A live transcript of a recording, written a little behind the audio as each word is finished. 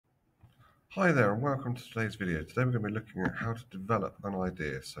Hi there and welcome to today's video. Today we're going to be looking at how to develop an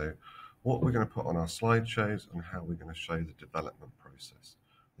idea. So what we're going to put on our slideshows and how we're going to show the development process.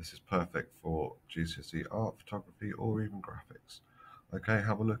 This is perfect for GCSE art, photography or even graphics. Okay,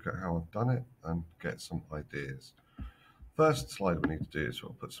 have a look at how I've done it and get some ideas. First slide we need to do is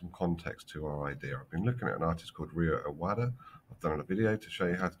we'll put some context to our idea. I've been looking at an artist called Ryo Ohwada. I've done a video to show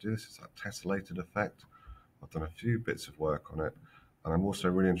you how to do this. It's that tessellated effect. I've done a few bits of work on it. And I'm also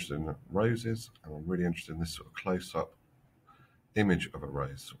really interested in roses, and I'm really interested in this sort of close-up image of a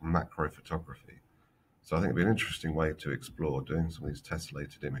rose, sort of macro photography. So I think it'd be an interesting way to explore doing some of these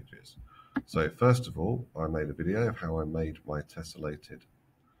tessellated images. So first of all, I made a video of how I made my tessellated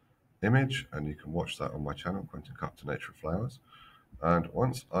image, and you can watch that on my channel, Quentin Cup to Nature of Flowers. And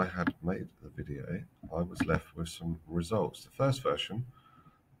once I had made the video, I was left with some results. The first version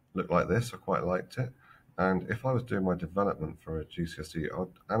looked like this. I quite liked it. And if I was doing my development for a GCSE,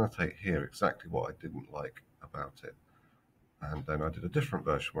 I'd annotate here exactly what I didn't like about it. And then I did a different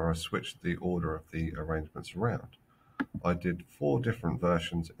version where I switched the order of the arrangements around. I did 4 different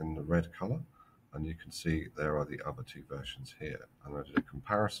versions in the red color, and you can see there are the other 2 versions here. And I did a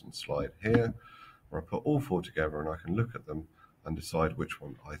comparison slide here where I put all 4 together and I can look at them and decide which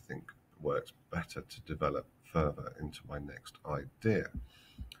one I think works better to develop further into my next idea.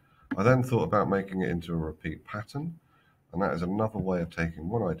 I then thought about making it into a repeat pattern, and that is another way of taking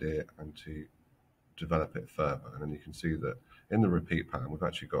one idea and to develop it further. And then you can see that in the repeat pattern, we've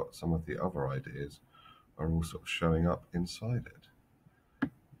actually got some of the other ideas are all sort of showing up inside it.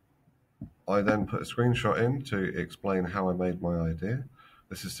 I then put a screenshot in to explain how I made my idea.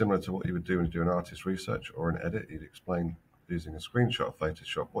 This is similar to what you would do when you do an artist research or an edit. You'd explain using a screenshot of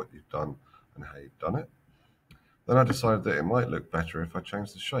Photoshop what you've done and how you've done it. Then I decided that it might look better if I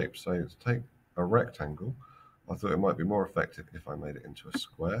changed the shape. So to take a rectangle, I thought it might be more effective if I made it into a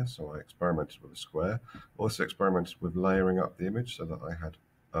square. So I experimented with a square. Also experimented with layering up the image so that I had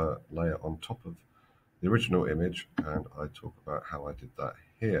a layer on top of the original image, and I talk about how I did that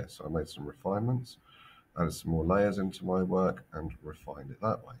here. So I made some refinements, added some more layers into my work and refined it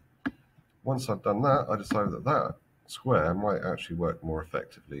that way. Once I'd done that, I decided that that square might actually work more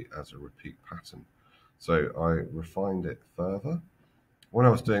effectively as a repeat pattern. So I refined it further. When I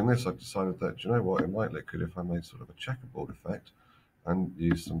was doing this, I decided that, you know what, it might look good if I made sort of a checkerboard effect and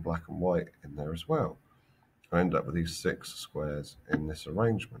used some black and white in there as well. I ended up with these 6 squares in this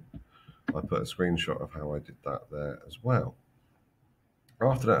arrangement. I put a screenshot of how I did that there as well.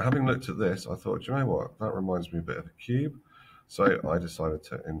 After that, having looked at this, I thought, you know what, that reminds me a bit of a cube. So I decided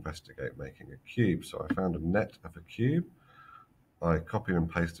to investigate making a cube. So I found a net of a cube. I copied and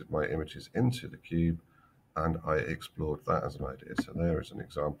pasted my images into the cube, and I explored that as an idea. So there is an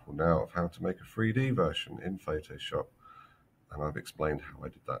example now of how to make a 3D version in Photoshop, and I've explained how I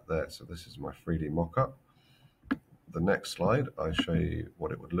did that there. So this is my 3D mock-up. The next slide, I show you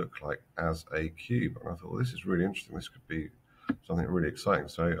what it would look like as a cube, and I thought, well, this is really interesting. This could be something really exciting.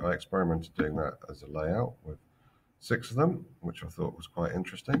 So I experimented doing that as a layout with 6 of them, which I thought was quite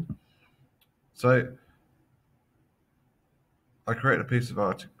interesting. So I created a piece of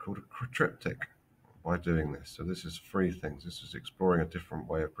art called a triptych by doing this. So this is 3 things. This is exploring a different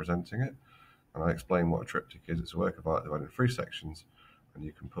way of presenting it. And I explain what a triptych is. It's a work of art divided in 3 sections, and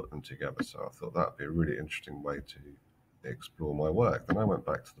you can put them together. So I thought that would be a really interesting way to explore my work. Then I went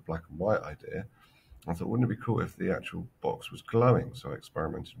back to the black and white idea. I thought, wouldn't it be cool if the actual box was glowing? So I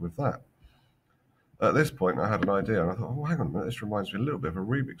experimented with that. At this point, I had an idea, and I thought, oh, hang on a minute, this reminds me a little bit of a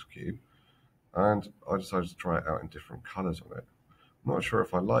Rubik's Cube. And I decided to try it out in different colors on it. I'm not sure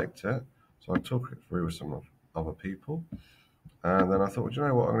if I liked it, so I took it through with some other people. And then I thought, well, you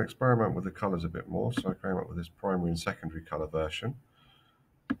know what, I'm going to experiment with the colors a bit more. So I came up with this primary and secondary color version,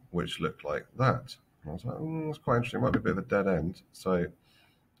 which looked like that. And I was like, that's quite interesting. It might be a bit of a dead end. So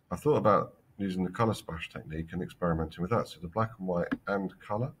I thought about using the color splash technique and experimenting with that. So the black and white and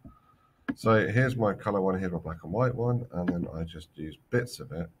color. So here's my color one, here's my black and white one, and then I just used bits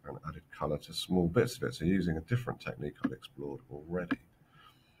of it and added color to small bits of it. So using a different technique I'd explored already.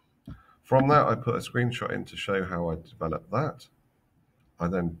 From that, I put a screenshot in to show how I developed that. I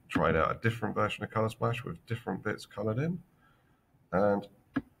then tried out a different version of Color Splash with different bits colored in. And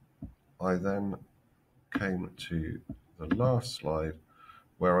I then came to the last slide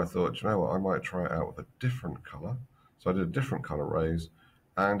where I thought, you know what, I might try it out with a different color. So I did a different color rose,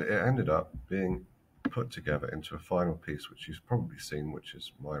 and it ended up being put together into a final piece, which you've probably seen, which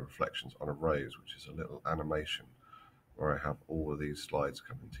is my reflections on a rose, which is a little animation where I have all of these slides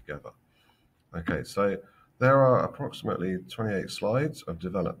coming together. Okay, so there are approximately 28 slides of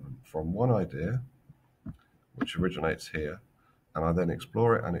development from one idea, which originates here, and I then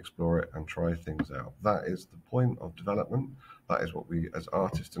explore it and try things out. That is the point of development. That is what we as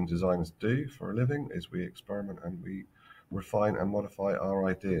artists and designers do for a living, is we experiment and we refine and modify our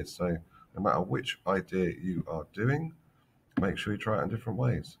ideas. So no matter which idea you are doing, make sure you try it in different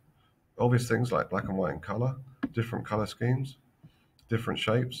ways. Obvious things like black and white and color, different color schemes, different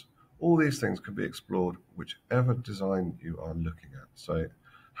shapes, all these things can be explored whichever design you are looking at. So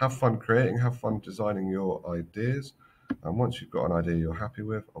have fun creating, have fun designing your ideas. And once you've got an idea you're happy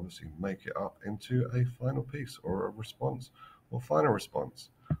with, obviously make it up into a final piece or a response or final response.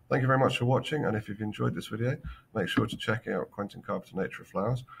 Thank you very much for watching. And if you've enjoyed this video, make sure to check out Quentin Carpenter Nature of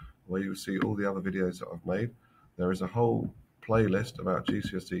Flowers, where you'll see all the other videos that I've made. There is a whole playlist about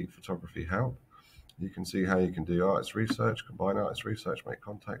GCSE photography help. You can see how you can do artist research, combine artist research, make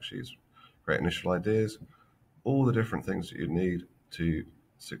contact sheets, create initial ideas, all the different things that you need to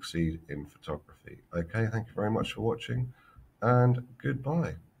succeed in photography. Okay, thank you very much for watching, and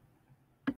goodbye.